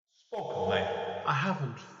Spokenly, I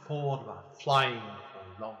haven't thought about flying for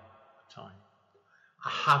a long time. I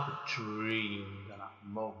haven't dreamed of that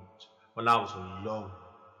moment when I was alone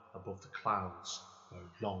above the clouds for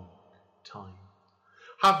a long time.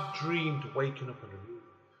 I haven't dreamed of waking up in a room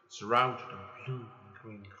surrounded in blue and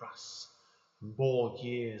green grass for more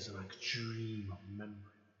years than I could dream of remembering.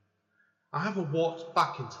 I haven't walked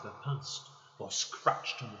back into the past or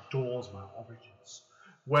scratched on the doors of my origins,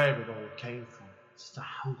 where it all came from, since I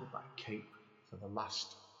held up that cape for the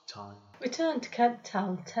last time. Return to Kent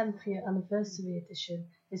Town 10th Year Anniversary Edition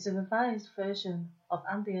is a revised version of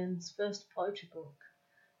Andy N's first poetry book.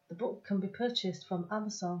 The book can be purchased from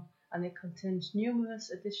Amazon and it contains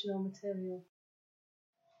numerous additional material.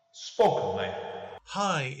 Spokenly.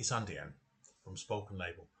 Hi, it's Andy N from Spoken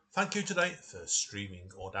Label. Thank you today for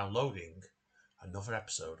streaming or downloading another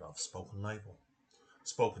episode of Spoken Label.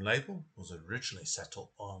 Spoken Label was originally set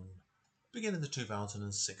up on beginning of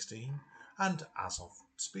 2016 and as of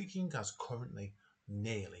speaking has currently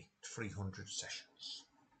nearly 300 sessions.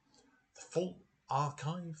 The full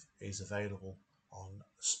archive is available on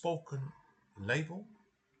Spoken Label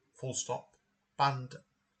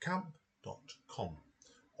bandcamp.com.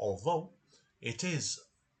 Although it is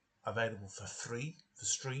available for free for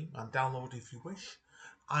stream and download if you wish,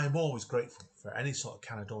 I am always grateful for any sort of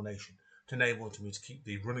kind of donation to enable me to keep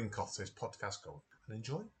the running costs of this podcast going. And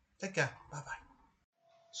enjoy. Take care. Bye bye.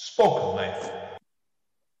 Spoken Label.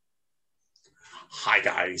 Hi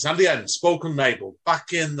guys, Andy N, Spoken Label,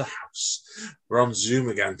 back in the house. We're on Zoom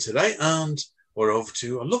again today, and we're over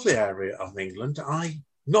to a lovely area of England I've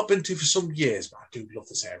not been to for some years, but I do love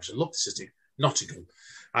this area. I love the city, Nottingham.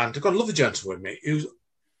 And I've got a lovely gentleman with me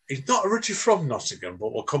he's not originally from Nottingham,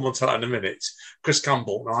 but we'll come on to that in a minute. Chris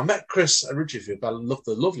Campbell. Now, I met Chris originally through the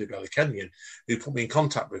lovely Bella Kenyon, who put me in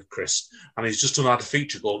contact with Chris, and he's just done had a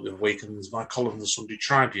feature called the week, and there's my column in the Sunday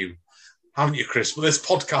Tribune. Haven't you, Chris? But this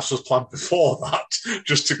podcast was planned before that,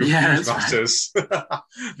 just to confuse matters. Right.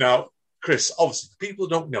 Now, Chris, obviously, people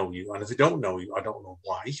don't know you, and if they don't know you, I don't know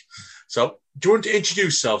why. So, do you want to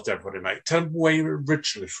introduce yourself to everybody, mate? Tell them where you're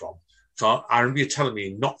originally from. So, I remember you telling me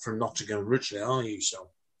you're not from Nottingham originally, are you? So,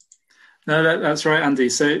 no, that's right, Andy.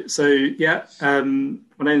 So yeah, my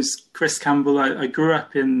name's Chris Campbell. I grew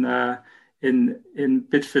up in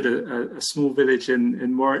Bidford, a small village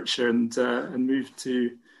in Warwickshire, and moved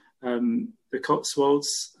to the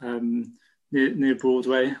Cotswolds near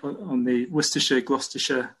Broadway on the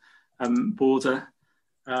Worcestershire-Gloucestershire border.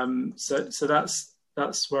 So that's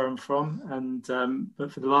where I'm from. And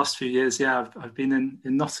but for the last few years, yeah, I've been in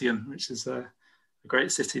Nottingham, which is a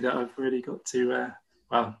great city that I've really got to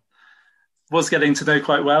was getting to know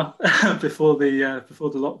quite well before the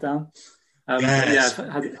lockdown. Yes.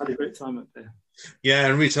 Yeah, I've had a great time up there. Yeah,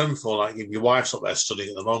 and return for like your wife's up there studying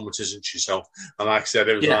at the moment, isn't she? So, and like I said,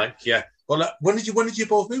 it was Well, when did you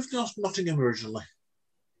both move to Nottingham originally?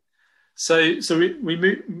 So we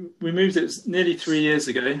moved. It was nearly 3 years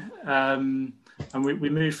ago, and we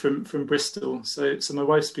moved from Bristol. So my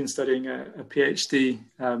wife's been studying a PhD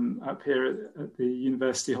up here at the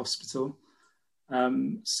University Hospital.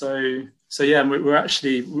 So yeah,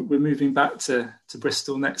 we're moving back to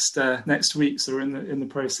Bristol next week. So we're in the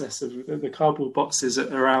process of the cardboard boxes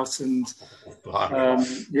are out, and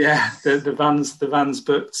the van's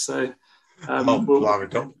booked. So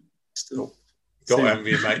don't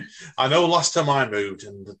envy you, mate. I know last time I moved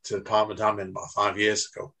to the apartment I'm in about 5 years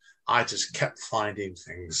ago, I just kept finding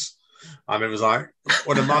things. And it was like,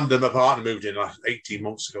 when Amanda, my partner, moved in like 18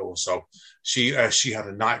 months ago or so, she had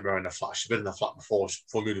a nightmare in the flat. She'd been in the flat before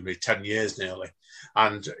moving me 10 years nearly.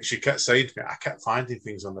 And she kept saying to me, I kept finding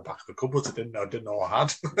things on the back of the cupboards I didn't know I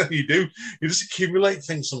had. You do. You just accumulate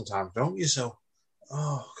things sometimes, don't you? So,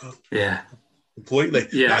 oh, God. Yeah. Completely.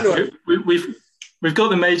 Yeah. Anyway, We've got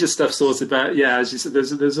the major stuff sorted, but yeah, as you said,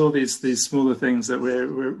 there's all these smaller things that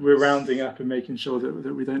we're rounding up and making sure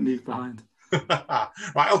that we don't leave behind.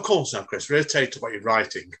 Right, of course now, Chris, we're here to what you're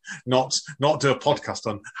writing, not do a podcast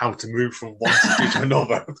on how to move from one city to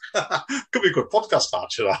another. Could be a good podcast,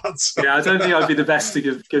 actually. That. Yeah, I don't think I'd be the best to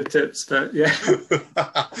give tips, but yeah.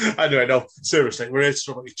 Anyway, no, seriously, we're here to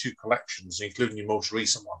talk about your two collections, including your most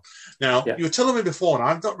recent one. Now, You were telling me before, and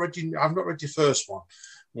I've not read your first one,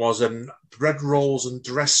 was Bread Rolls and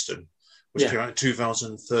Dresden, which came out in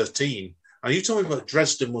 2013. And you told me about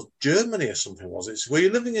Dresden was Germany or something, was it? So were you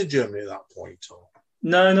living in Germany at that point? Or?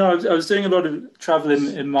 No, I was doing a lot of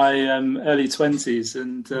traveling in my early 20s,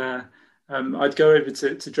 and I'd go over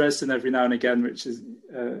to Dresden every now and again, which is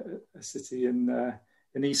a city in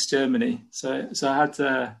East Germany. So I had,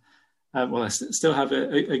 I still have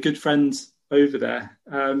a good friend over there,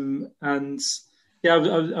 and yeah,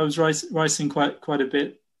 I was writing quite a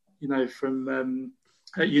bit from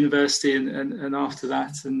at university and after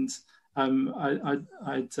that, and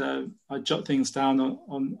I'd jot things down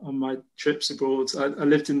on my trips abroad. I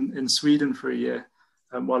lived in Sweden for a year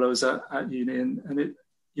while I was at uni, and it,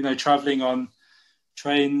 traveling on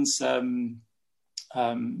trains, on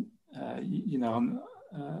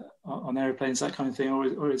airplanes, that kind of thing. I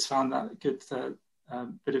always found that a good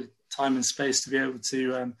bit of time and space to be able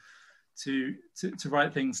to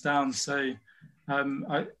write things down. So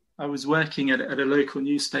I was working at a local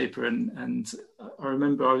newspaper, and I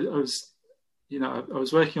remember I was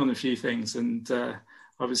working on a few things, and I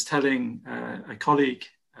was telling a colleague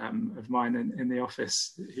of mine in the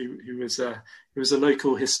office who was a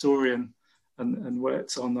local historian and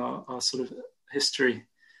worked on our sort of history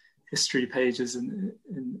pages in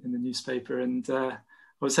the newspaper, and I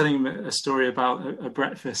was telling him a story about a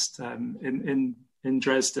breakfast in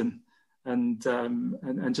Dresden. And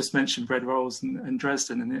just mentioned bread rolls and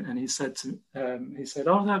Dresden, and he said, "Oh,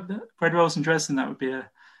 bread rolls in Dresden, that would be a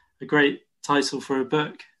great title for a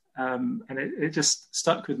book," and it just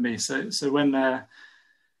stuck with me. So when I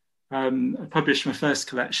published my first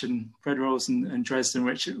collection, Bread Rolls and Dresden,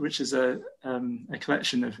 which is a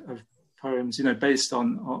collection of poems, based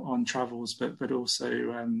on travels, but also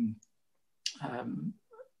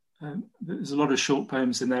there's a lot of short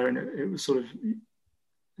poems in there, and it was sort of,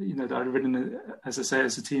 that I'd written, as I say,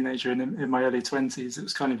 as a teenager in my early 20s. It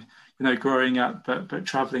was kind of, growing up, but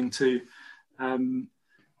traveling too.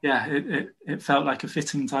 It felt like a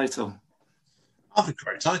fitting title. I think a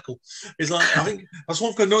great title. It's like, I think that's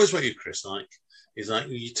one thing I noticed about you, Chris. Is like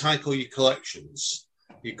you title your collections,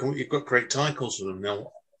 you've got great titles for them.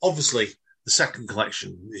 Now, obviously, the second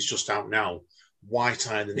collection is just out now, White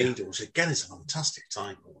Eye and the Needle, which again is a fantastic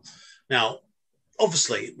title. Now,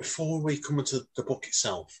 obviously, before we come into the book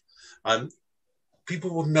itself, people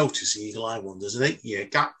would notice the Eagle Eye one. There's an 8-year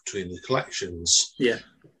gap between the collections. Yeah.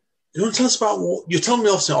 You want to tell us about what you told me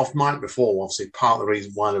off mic before? Obviously, part of the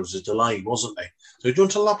reason why there was a delay, wasn't there? So, do you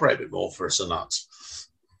want to elaborate a bit more for us on that?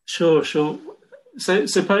 Sure. So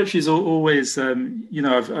poetry is always,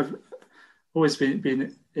 I've always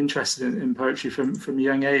been interested in poetry from a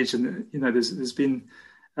young age, and there's been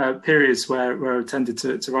periods where I've tended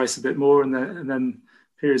to write a bit more, and then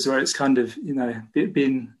periods where it's kind of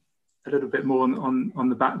been a little bit more on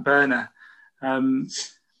the back burner, and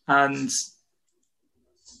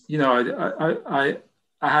I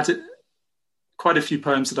had quite a few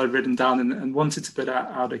poems that I'd written down and wanted to put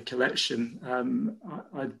out a collection.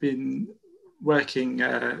 I'd been working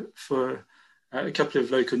for a couple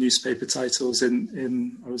of local newspaper titles I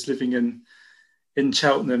was living in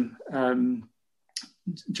Cheltenham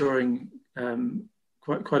during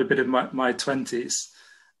quite a bit of my 20s,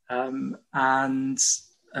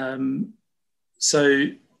 so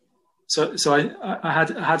I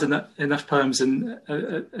had enough poems, and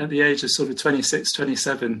at the age of sort of 26,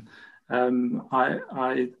 27,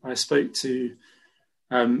 I spoke to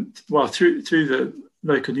through the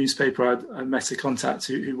local newspaper, I met a contact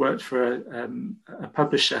who worked for a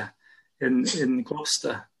publisher in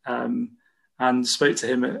Gloucester, and spoke to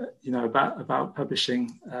him, about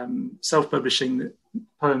publishing, self-publishing the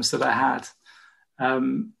poems that I had,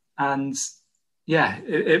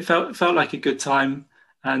 it felt like a good time,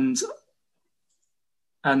 and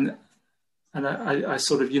I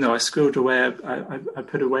sort of, I squirreled away, I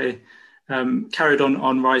put away, carried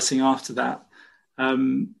on writing after that,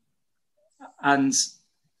 and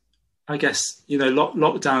I guess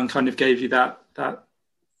lockdown kind of gave you that.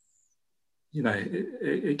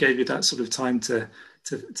 It gave you that sort of time to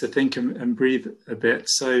think and breathe a bit.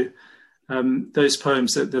 So those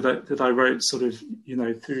poems that I wrote sort of,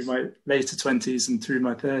 through my later 20s and through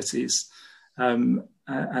my 30s, and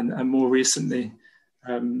more recently,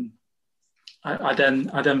 I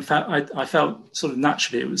felt sort of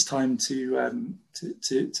naturally it was time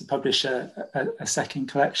to publish a second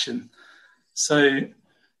collection. So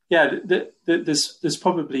yeah, there's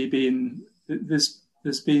probably been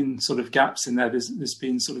there's been sort of gaps in there. There's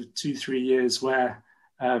been sort of 2-3 years where,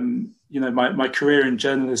 my career in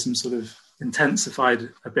journalism sort of intensified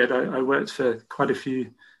a bit. I worked for quite a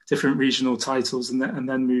few different regional titles, and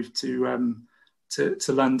then moved to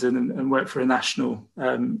London and worked for a national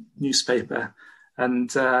newspaper.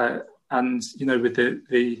 And with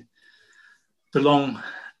the long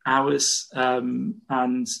hours, and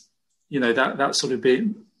that sort of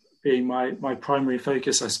being my primary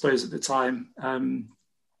focus, I suppose, at the time,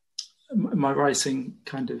 my writing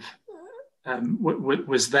kind of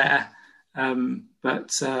was there,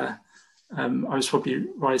 but I was probably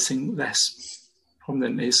writing less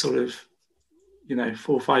prominently sort of, 4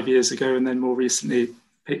 or 5 years ago, and then more recently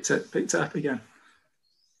picked it up again.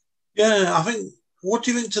 Yeah, I think. What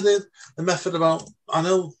do you think to the method about? I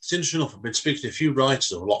know it's interesting enough. I've been speaking to a few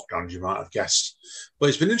writers of lockdowns, you might have guessed, but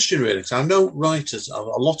it's been interesting really because I know writers, a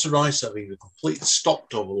lot of writers have either completely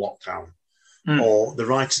stopped over lockdown, or the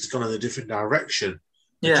writers have gone in a different direction.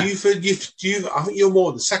 Yeah. Do you feel? I think you're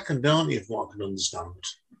more the second, aren't you? From what I can understand.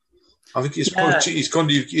 I think it's gone.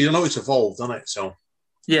 You know, it's evolved, hasn't it? So.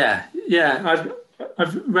 Yeah.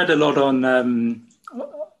 I've read a lot on.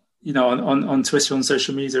 On Twitter, on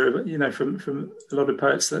social media, from a lot of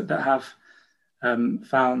poets that have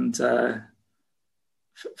found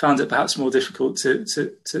it perhaps more difficult to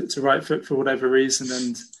write for whatever reason,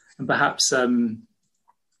 and perhaps one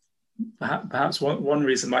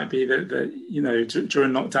reason might be that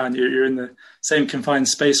during lockdown you're in the same confined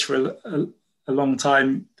space for a long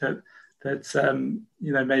time, that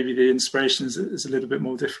maybe the inspiration is a little bit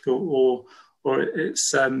more difficult, or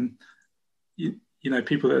it's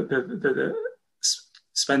people that are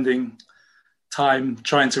spending time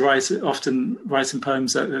trying to often writing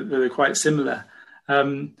poems that are quite similar.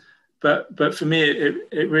 But for me,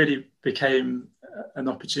 it really became an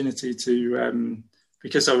opportunity to,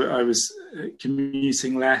 because I was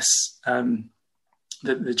commuting less.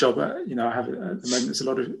 The job I have at the moment, there's a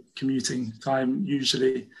lot of commuting time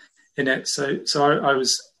usually in it. So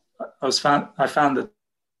I found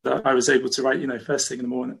that I was able to write, first thing in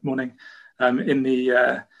the morning. In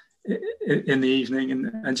the evening,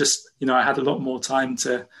 and just I had a lot more time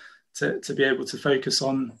to be able to focus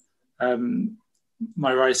on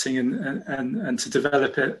my writing and to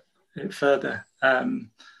develop it further,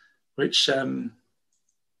 which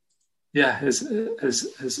has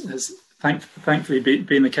thankfully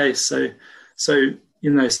been the case. So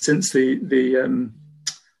since the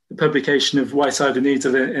publication of White Ivory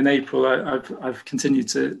Needle in April, I've continued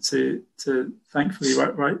to thankfully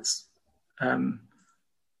write.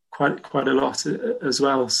 Quite a lot as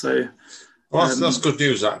well. So, that's good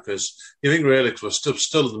news, that, because you think really we're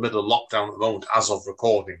still in the middle of lockdown at the moment as of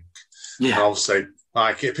recording. Yeah. And obviously,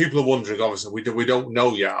 people are wondering. Obviously, we don't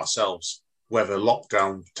know yet ourselves whether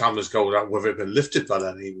lockdown time has gone out, whether it's been lifted by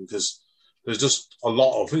then, even because there's just a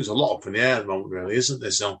lot of things, a lot up in the air at the moment, really, isn't there?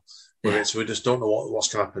 So, we just don't know what's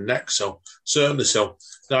going to happen next. So, certainly, it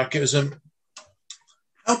was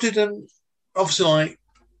how did obviously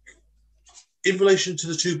in relation to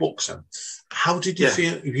the two books, then, how did you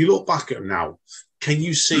feel? If you look back at them now, can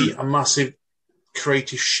you see a massive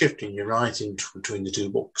creative shift in your writing between the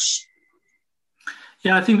two books?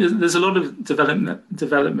 Yeah, I think there's a lot of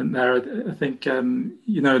development there. I think in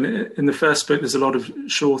the first book there's a lot of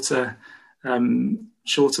shorter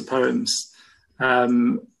poems,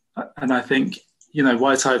 and I think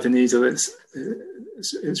White Ivory Needle it's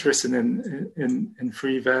written in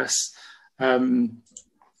free verse.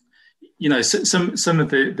 Some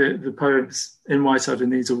of the poems in White Ivory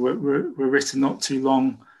Needle were written not too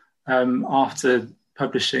long after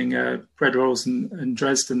publishing Bread Rolls and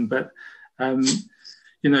Dresden, but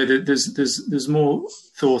there's more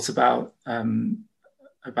thought about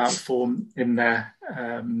form in there.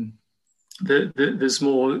 There's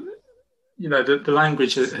more, the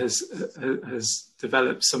language has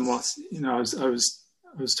developed somewhat. I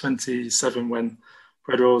was 27 when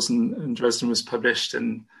Bread Rolls and Dresden was published,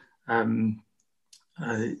 and that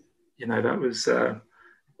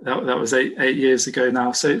was 8 years ago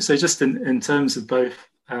now. So just in terms of both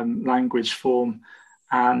language, form,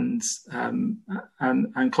 and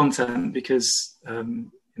content, because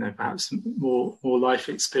perhaps more life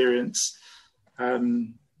experience,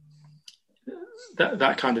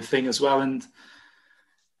 that kind of thing as well. And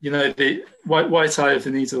the White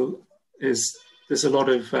Ivory Needle there's a lot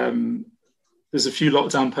of there's a few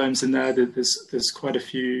lockdown poems in there. There's quite a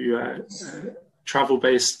few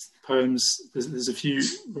travel-based poems. There's a few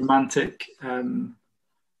romantic,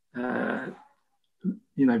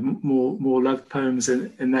 more love poems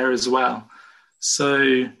in there as well.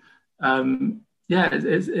 So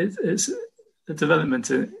it's a development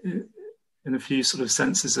in a few sort of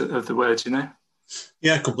senses of the word,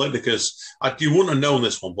 Yeah, completely. Because you wouldn't have known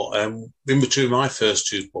this one, but in between my first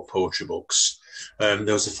two poetry books, there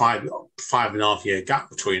was a 5.5 year gap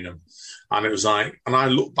between them, and it was like, and I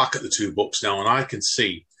look back at the two books now, and I can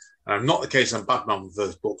see, and I'm not the case I'm bad man with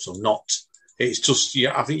those books. I'm not. It's just,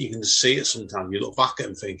 I think you can just see it sometimes. You look back at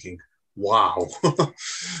them thinking, wow,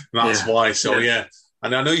 that's why. So yeah.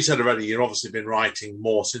 And I know you said already you've obviously been writing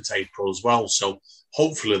more since April as well. So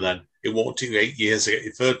hopefully then it won't take you 8 years to get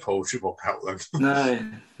your third poetry book out then.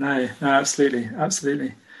 No, absolutely.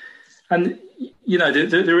 And,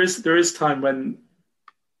 there is time when,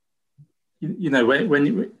 when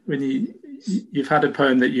you've had a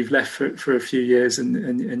poem that you've left for a few years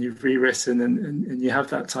and you've rewritten and you have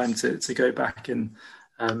that time to go back and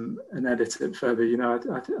edit it further.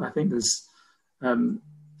 I think there's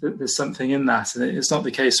something in that, and it's not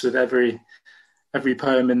the case with every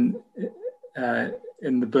poem in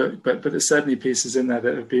the book, but there's certainly pieces in there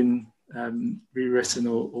that have been rewritten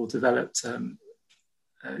or developed,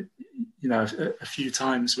 a few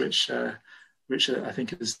times, which I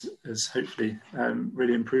think has hopefully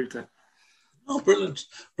really improved it. Oh, brilliant.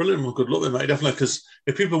 Well, good luck with it, mate, definitely, because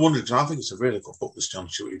if people are wondering, I think it's a really good book, this John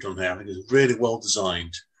Stewart you've done here. I think it's really well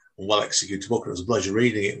designed and well executed book. It was a pleasure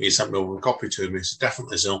reading it. You sent me over a copy to me, so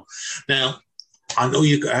definitely so. Now, I know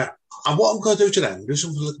you got... And what I'm going to do today, I'm going to do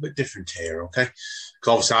something a little bit different here, okay?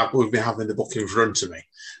 Because obviously we've been having the book in front of me.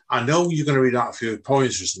 I know you're going to read out a few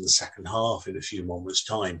poems just in the second half in a few moments'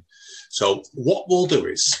 time. So what we'll do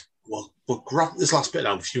is we'll grab this last bit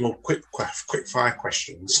now, a few more quick fire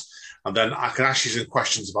questions, and then I can ask you some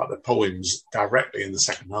questions about the poems directly in the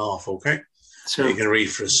second half, okay? Sure. You're going to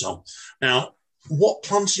read for us some. Now, what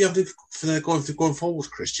plans do you have for going forward,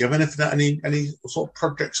 Chris? Do you have any sort of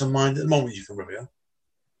projects in mind at the moment you can reveal?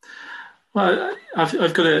 Well,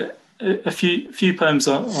 I've got a few poems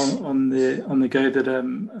on the go that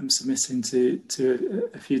I'm submitting to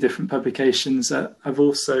a few different publications. I've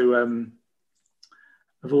also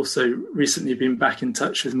recently been back in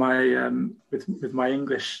touch with my with my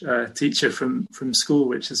English teacher from school,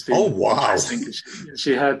 which has been interesting.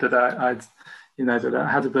 She heard that I'd that I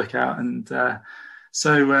had a book out, and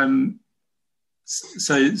so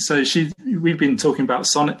we've been talking about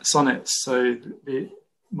sonnets. So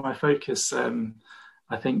my focus,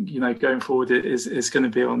 I think, going forward is going to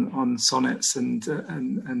be on sonnets and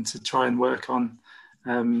to try and work on,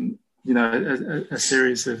 a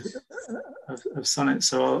series of sonnets.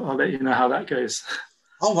 So I'll let you know how that goes.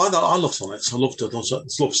 Oh, I love sonnets. I love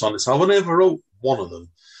sonnets. I only ever wrote one of them.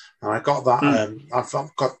 And I got that, I've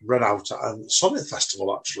got read out at a Sonnet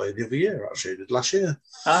Festival, actually, the other year, last year.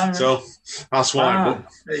 Right. So that's why.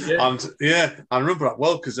 And yeah, I remember that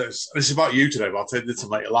well, because this is about you today, but I'll tell you to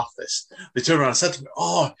make you laugh this. They turned around and said to me,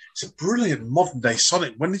 it's a brilliant modern day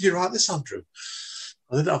sonnet. When did you write this, Andrew?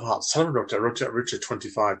 I didn't have heart to tell him. I wrote it originally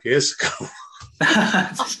 25 years ago.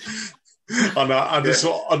 And I just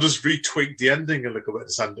retweaked the ending a little bit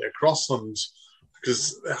to send it across, and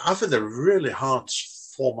because I think they're really hard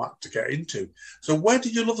format to get into. So where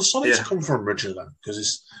did your love of sonnets come from originally then?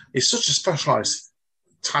 Because it's such a specialised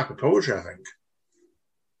type of poetry, I think.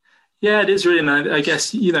 Yeah, it is really. And I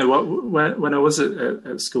guess, when I was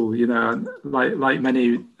at school, like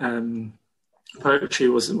many, poetry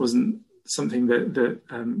wasn't something that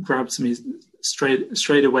grabbed me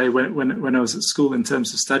straight away when I was at school in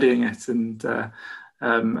terms of studying it and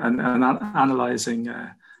analysing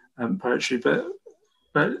poetry.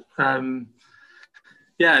 But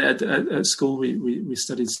at school we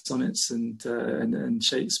studied sonnets and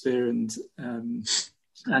Shakespeare and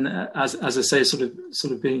as I say,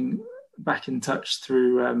 sort of being back in touch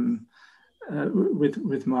through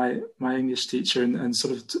with my English teacher and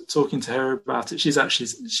sort of talking to her about it. She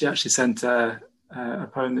actually sent a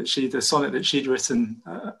poem a sonnet that she'd written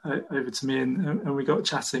over to me, and we got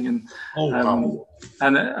chatting and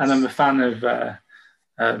and I'm a fan of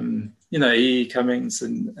E. Cummings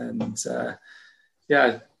and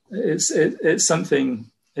it's something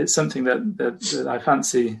that I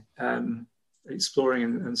fancy exploring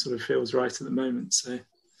and sort of feels right at the moment. So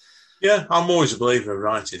yeah, I'm always a believer in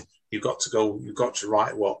writing. You've got to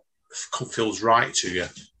write what feels right to you.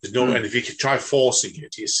 There's no, and if you could try forcing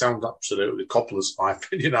it, you sound absolutely Coppola's, my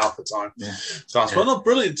opinion, half the time. Yeah. So that's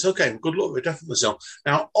brilliant. Okay, good luck with it, definitely so.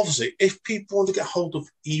 Now, obviously, if people want to get hold of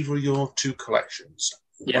either of your two collections,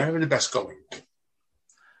 where are the best going?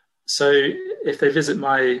 So if they visit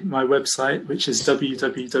my website, which is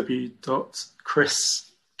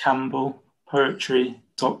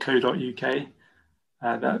www.chriscampbellpoetry.co.uk,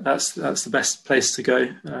 that's the best place to go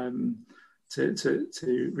to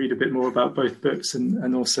read a bit more about both books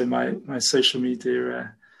and also my social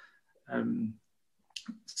media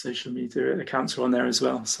accounts are on there as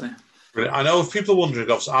well. So I know if people are wondering,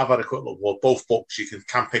 obviously I've had a quick look. Well, both books you can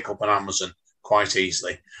pick up on Amazon quite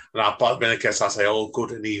easily. And I guess I say all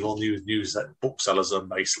good and evil news that booksellers are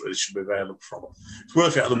basically should be available from. It's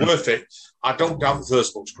worth it, and they're worth it. I don't doubt the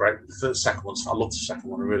first book's great, but the second one's, I love the second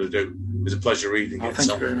one, I really do. It was a pleasure reading it.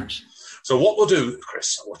 Thank you very much. So what we'll do,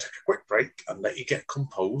 Chris, we'll take a quick break and let you get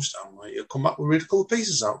composed, and you'll come back with read a couple of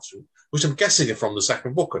pieces out to, which I'm guessing are from the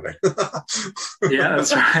second book, are they? Yeah,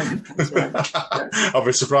 that's right. Yeah. I'll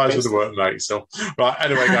be surprised with the work, mate. So, right,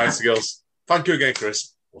 anyway, guys and girls, thank you again,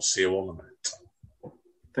 Chris. We'll see you all in a minute.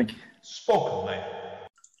 Thank you. Spoken, mate.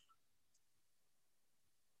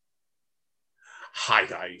 Hi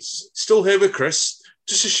guys, still here with Chris.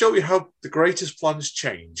 Just to show you how the greatest plans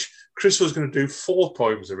change. Chris was going to do 4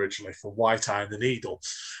 poems originally for White Eye and the Needle,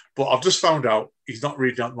 but I've just found out he's not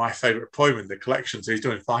reading out my favourite poem in the collection, so he's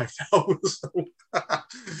doing 5 now.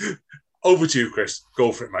 Over to you, Chris.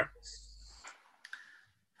 Go for it, mate.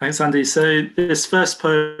 Thanks, Andy. So this first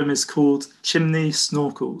poem is called Chimney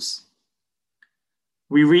Snorkels.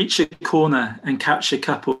 We reach a corner and catch a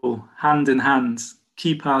couple, hand in hand,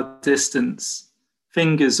 keep our distance,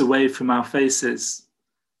 fingers away from our faces.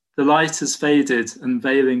 The light has faded,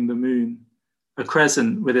 unveiling the moon, a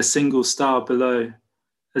crescent with a single star below,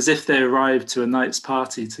 as if they arrived to a night's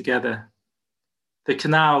party together. The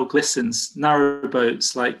canal glistens, narrow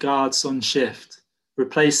boats like guards on shift,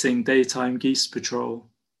 replacing daytime geese patrol.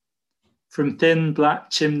 From thin black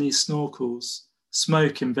chimney snorkels,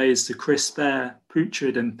 smoke invades the crisp air,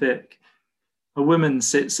 putrid and thick. A woman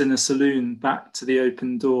sits in a saloon back to the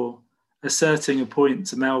open door, asserting a point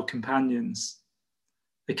to male companions.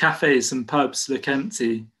 The cafes and pubs look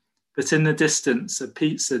empty, but in the distance a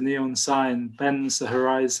pizza neon sign bends the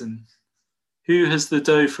horizon. Who has the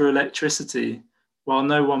dough for electricity, while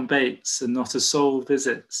no one baits and not a soul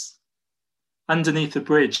visits? Underneath a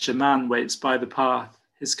bridge, a man waits by the path.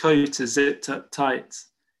 His coat is zipped up tight.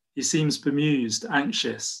 He seems bemused,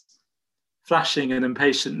 anxious. Flashing an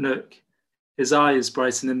impatient look, his eyes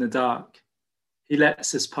brighten in the dark. He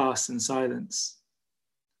lets us pass in silence.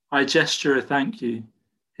 I gesture a thank you.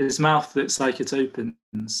 His mouth looks like it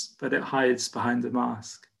opens, but it hides behind a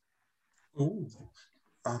mask. Ooh,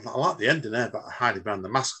 I like the ending there, but hiding behind the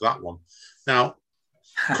mask for that one. Now,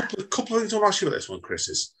 a couple of things I'll ask you about this one, Chris,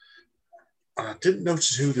 is I didn't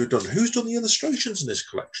notice who they've done. Who's done the illustrations in this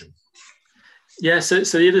collection? Yeah, so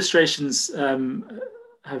the illustrations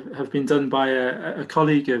have been done by a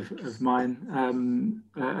colleague of mine,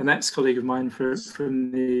 an ex-colleague of mine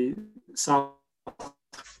from the South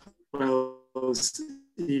Wales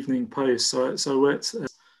Evening Post. So I worked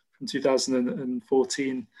from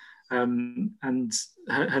 2014, and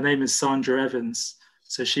her name is Sandra Evans.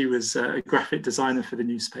 So she was a graphic designer for the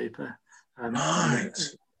newspaper. Right.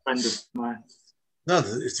 A friend of mine. No,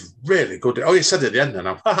 it's really good. Oh, you said it at the end then.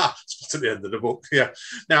 It's at the end of the book. Yeah.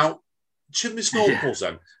 Now, chimney snorkels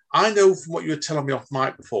then. I know from what you were telling me off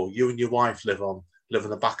mic before, you and your wife live on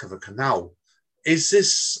the back of a canal. Is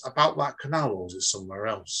this about that canal or is it somewhere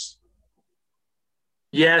else?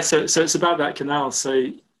 Yeah, so it's about that canal.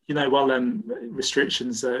 So, while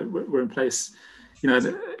restrictions were in place,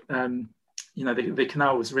 the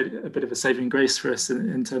canal was really a bit of a saving grace for us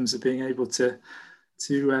in terms of being able to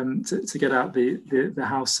get out the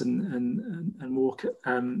house and walk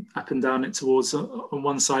up and down it towards. On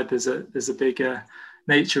one side there's a big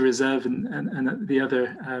nature reserve, and at the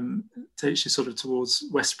other takes you sort of towards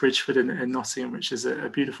West Bridgeford in Nottingham, which is a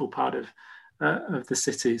beautiful part of the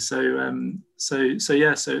city. So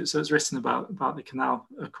it's written about the canal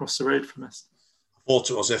across the road from us. I thought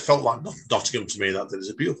it was. It felt like Nottingham to me. That there's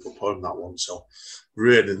a beautiful poem, that one. So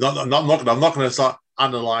really, I'm not going to start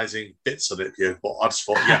analysing bits of it here, but I just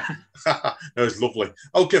thought, yeah, it was lovely.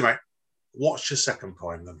 Okay, mate, what's your second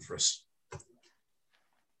poem then for us?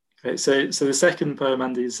 Okay, so the second poem,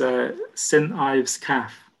 Andy, is St Ives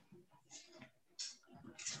Caff,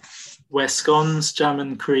 where scones, jam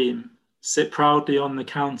and cream sit proudly on the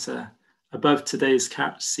counter above today's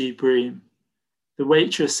catch sea bream. The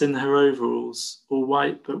waitress in her overalls, all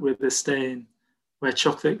white but with a stain, where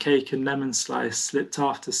chocolate cake and lemon slice slipped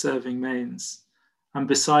after serving mains. And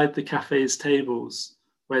beside the cafe's tables,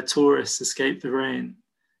 where tourists escape the rain,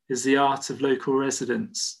 is the art of local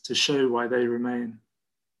residents to show why they remain.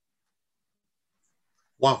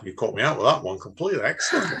 Wow, you caught me out with that one completely.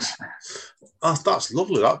 Excellent. That's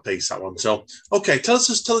lovely, that piece, that one. So, okay, tell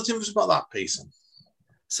us about that piece.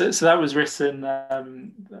 So that was written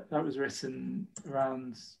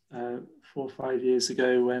around 4 or 5 years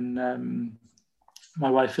ago when my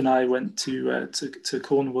wife and I went to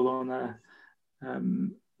Cornwall on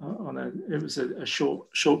it was a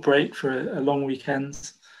short break for a long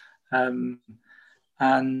weekend, and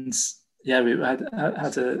yeah, we had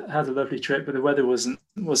a lovely trip, but the weather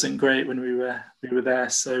wasn't great when we were there.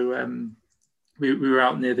 So we were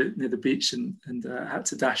out near the beach and had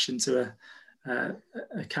to dash into a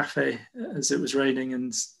cafe as it was raining,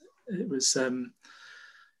 and it was it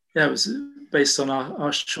was based on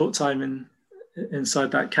our short time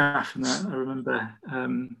inside that cafe. And I remember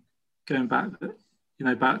going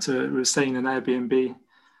back to, we were staying in an Airbnb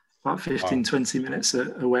about 15, 20 minutes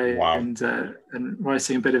away. Wow. and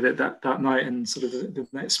writing a bit of it that night and sort of the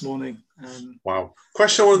next morning. Wow.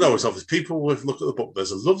 Question I want to know is, obviously, people will look at the book.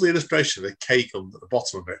 There's a lovely illustration of a cake on the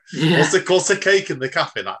bottom of it. Yeah. What's the cake in the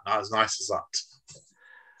cafe not as nice as that?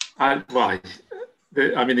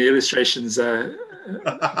 The illustrations are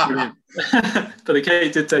brilliant. But the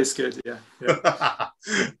cake did taste good, yeah.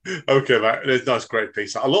 Okay, mate. That's a great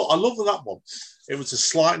piece. I love that one. It was a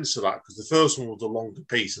slightness of that because the first one was a longer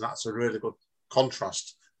piece, and that's a really good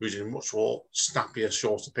contrast, using a much more snappier,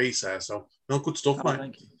 shorter piece there. So, no, good stuff, mate.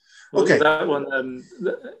 Thank you. Well, okay, that one,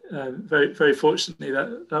 very, very fortunately,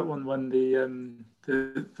 that one won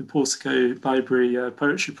the Portico Library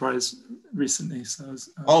Poetry Prize recently. So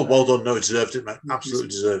well done. No, it deserved it, mate. Absolutely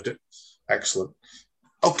deserved it. Excellent.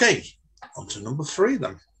 Okay, on to number 3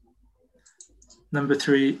 then. Number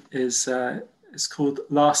 3 is called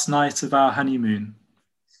Last Night of Our Honeymoon.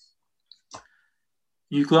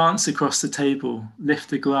 You glance across the table,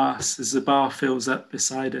 lift a glass as the bar fills up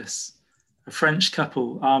beside us. A French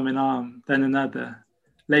couple, arm in arm, then another,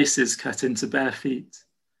 laces cut into bare feet.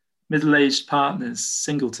 Middle-aged partners,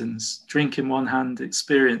 singletons, drink in one hand,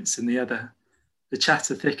 experience in the other. The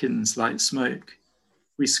chatter thickens like smoke.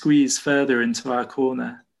 We squeeze further into our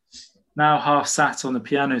corner. Now half sat on a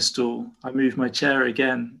piano stool, I move my chair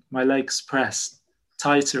again, my legs pressed,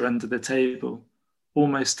 tighter under the table,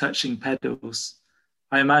 almost touching pedals.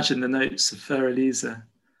 I imagine the notes of Für Elise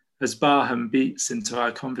as Barham beats into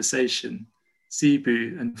our conversation.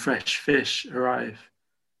 Zebu and fresh fish arrive.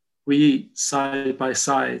 We eat side by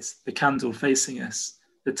side, the candle facing us.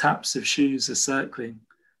 The taps of shoes are circling.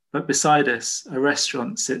 But beside us, a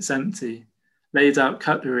restaurant sits empty, laid out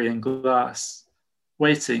cutlery and glass,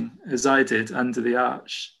 waiting as I did under the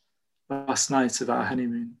arch. Last night of our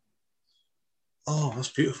honeymoon. Oh, that's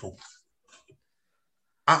beautiful.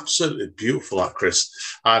 Absolutely beautiful, that, Chris.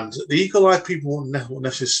 And the eagle-eyed people won't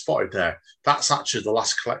necessarily spotted there. That's actually the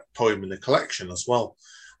last poem in the collection as well.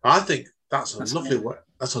 And I think that's a lovely way.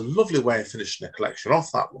 That's a lovely way of finishing the collection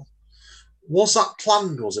off. That one. Was that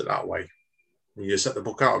planned? Was it that way when you set the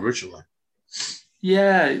book out originally?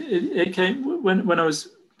 Yeah, it came when I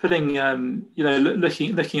was putting, looking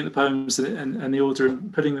at the poems and the order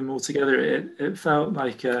and putting them all together. It felt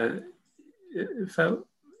like it felt.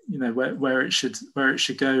 Where it should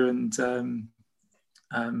go, and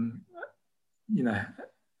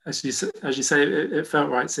as you say, it felt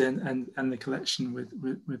right to end the collection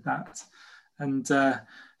with that, and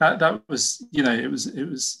that was it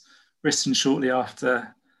was written shortly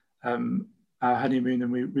after our honeymoon,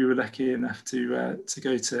 and we were lucky enough to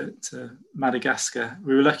go to Madagascar.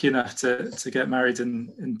 We were lucky enough to get married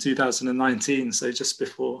in 2019, so just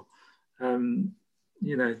before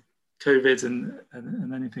COVID and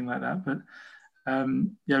anything like that, but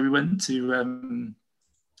we went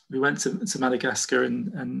to Madagascar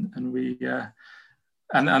and we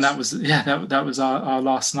and that was that was our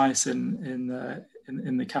last night in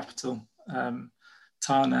the capital,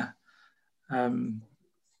 Tana,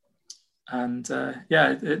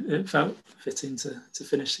 it felt fitting to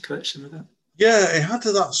finish the collection with that. Yeah, it had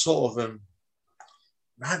that sort of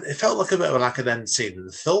it felt like a bit of like an end scene in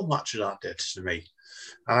the film. Actually, that did to me.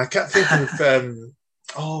 And I kept thinking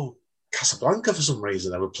of, Casablanca for some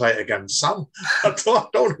reason. I would play it against Sam. I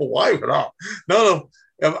don't know why we're not. No.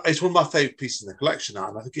 It's one of my favourite pieces in the collection now.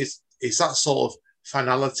 And I think it's that sort of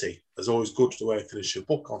finality that's always good to the way to finish your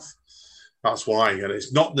book off. That's why. And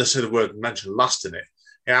it's not necessarily the word mentioned last in it.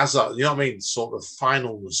 It has that, you know what I mean, sort of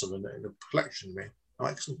finalness of it in the collection. I mean.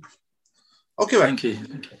 Excellent. Okay, Thank you.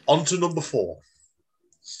 On to number 4.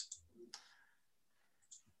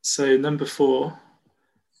 So number 4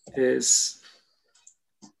 is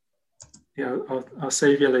I'll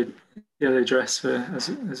save yellow dress for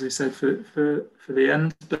as we said for the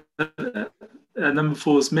end. But number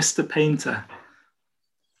 4 is Mr. Painter.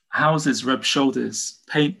 Houses rub shoulders,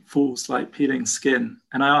 paint falls like peeling skin,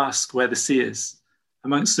 and I ask where the sea is.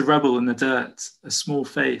 Amongst the rubble and the dirt, a small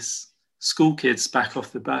face. School kids back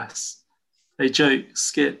off the bus. They joke,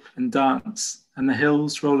 skip, and dance, and the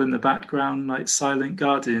hills roll in the background like silent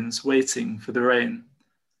guardians waiting for the rain.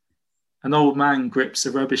 An old man grips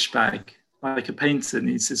a rubbish bag, like a painter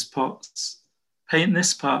needs his pots. Paint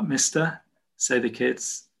this part, mister, say the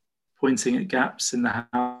kids, pointing at gaps in the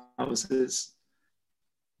houses.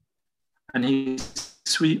 And he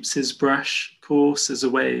sweeps his brush, coarse as a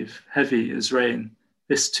wave, heavy as rain.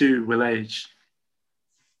 This too will age.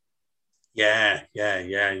 Yeah, I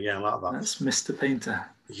like that. That's Mr. Painter.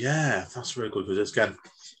 Yeah, that's really good. Because again,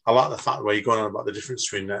 I like the fact where you're going on about the difference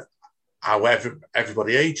between how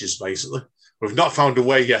everybody ages, basically. We've not found a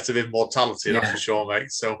way yet of immortality, that's for sure,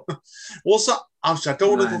 mate. So, what's that? Actually, I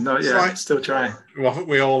don't want to go. Not yet. Still trying. Well, I think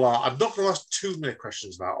we all are. I'm not going to ask too many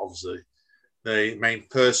questions about, obviously, the main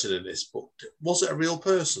person in this, but was it a real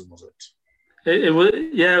person? Was it? It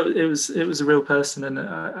was a real person, and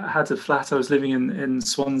I had a flat. I was living in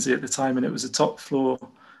Swansea at the time, and it was a top floor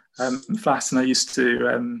flat, and I used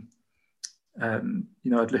to,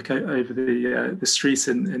 I'd look out over the street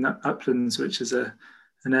in Uplands, which is an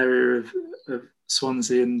area of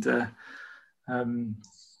Swansea, and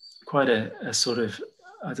quite a sort of,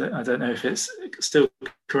 I don't know if it's still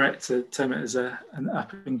correct to term it as an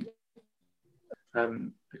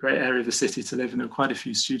a great area of the city to live in. There were quite a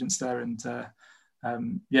few students there, and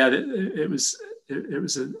it was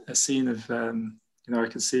a scene of I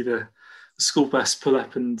could see the school bus pull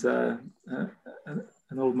up and an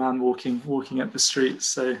old man walking up the street.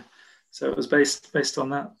 So it was based on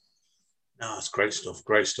that. No, it's great stuff.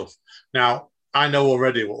 Great stuff. Now, I know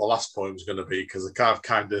already what the last poem is going to be because I've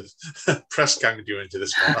kind of press ganged you into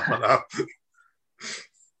this one. I know.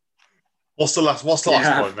 What's the last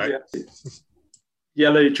poem, mate? Yeah.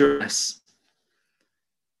 Yellow dress.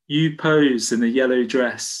 You pose in a yellow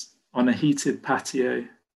dress on a heated patio.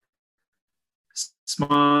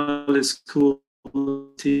 Smile is cool.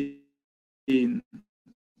 It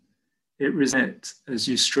resents as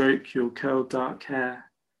you stroke your curled dark hair.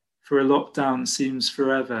 For a lockdown seems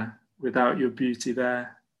forever without your beauty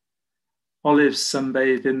there. Olives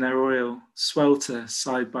sunbathe in their oil, swelter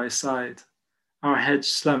side by side. Our hedge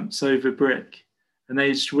slumps over brick. An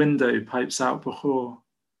aged window pipes out before.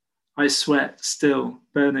 I sweat still,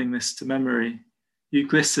 burning this to memory. You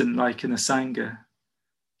glisten like an asanga.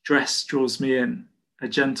 Dress draws me in, a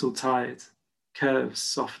gentle tide, curves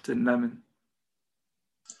soft and lemon.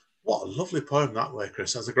 What a lovely poem that way,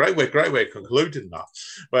 Chris. That's a great way of concluding that.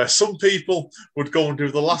 Where some people would go and do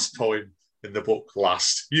the last poem in the book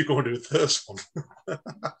last. You go and do the first one.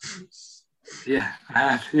 Yeah, I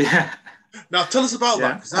have, yeah. Now tell us about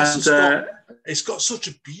that, because it's got such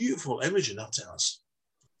a beautiful image in that house.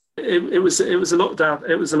 It was a lockdown.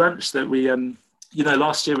 It was a lunch that we,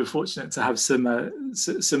 last year we were fortunate to have some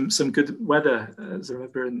good weather. As I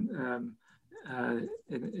remember in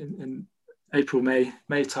April,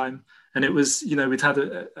 May time, and it was we'd had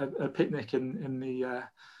a picnic on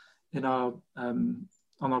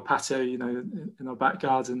our patio, in our back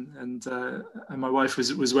garden, and my wife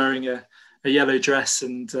was wearing a yellow dress,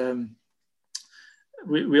 and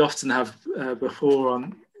we often have before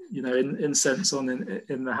on incense on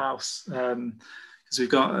in the house, because we've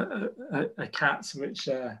got a cat which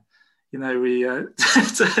we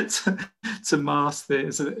to mask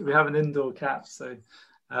it. So we have an indoor cat, so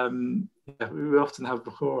we often have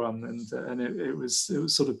before on, and it was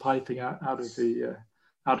sort of piping out of the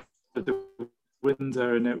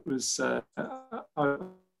window, and it was I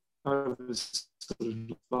was sort of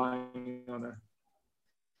lying on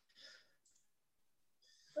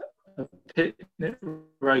a picnic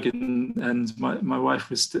rug, and my wife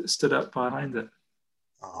was stood up behind it.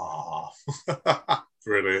 Oh,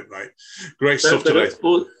 brilliant, mate! Great stuff today.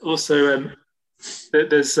 Also,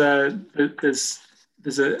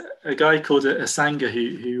 there's a guy called a Asanga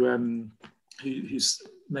who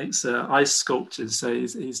makes ice sculptures. So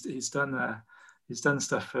he's done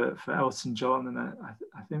stuff for Elton John, and I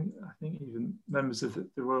think even members of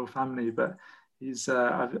the royal family. But he's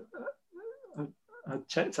I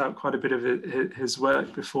checked out quite a bit of his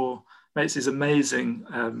work before. Makes these amazing,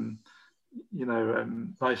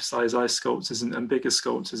 life-size ice sculptures and bigger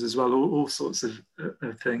sculptures as well. All sorts of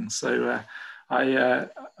things. So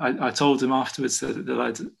I told him afterwards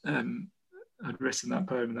that I'd written that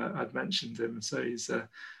poem and I'd mentioned him. So he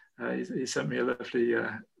sent me a lovely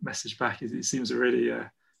message back. He seems a really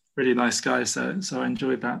nice guy. So I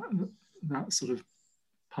enjoyed that sort of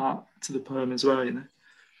part to the poem as well.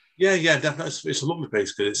 Yeah, definitely. It's a lovely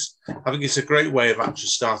piece because I think it's a great way of actually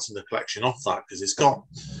starting the collection off that, because it's got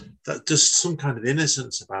just some kind of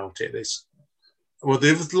innocence about it.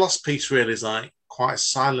 The last piece really is like quite a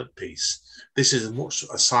silent piece. This is much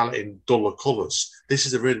a silent in duller colours. This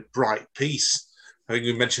is a really bright piece. I think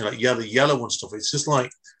you mentioned like yellow and stuff. It's just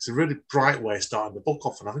like it's a really bright way of starting the book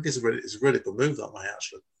off, and I think it's a really good move that way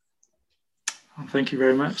actually. Oh, thank you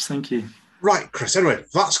very much. Thank you. Right, Chris. Anyway,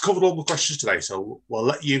 that's covered all the questions today, so we'll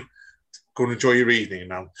let you go and enjoy your evening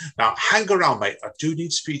now. Now, hang around, mate. I do need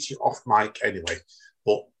to speak to you off mic anyway,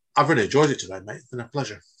 but I've really enjoyed it today, mate. It's been a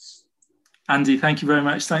pleasure. Andy, thank you very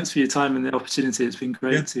much. Thanks for your time and the opportunity. It's been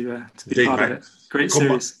great to be part of it. Great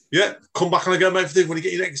series. Come back on again, mate. When you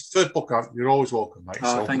get your next third book out, you're always welcome, mate.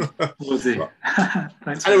 Thank you. Will do.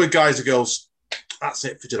 Thanks. Anyway, guys and girls, that's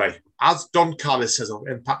it for today. As Don Carlis says on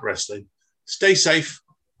Impact Wrestling, stay safe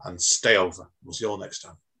and stay over. We'll see you all next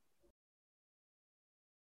time.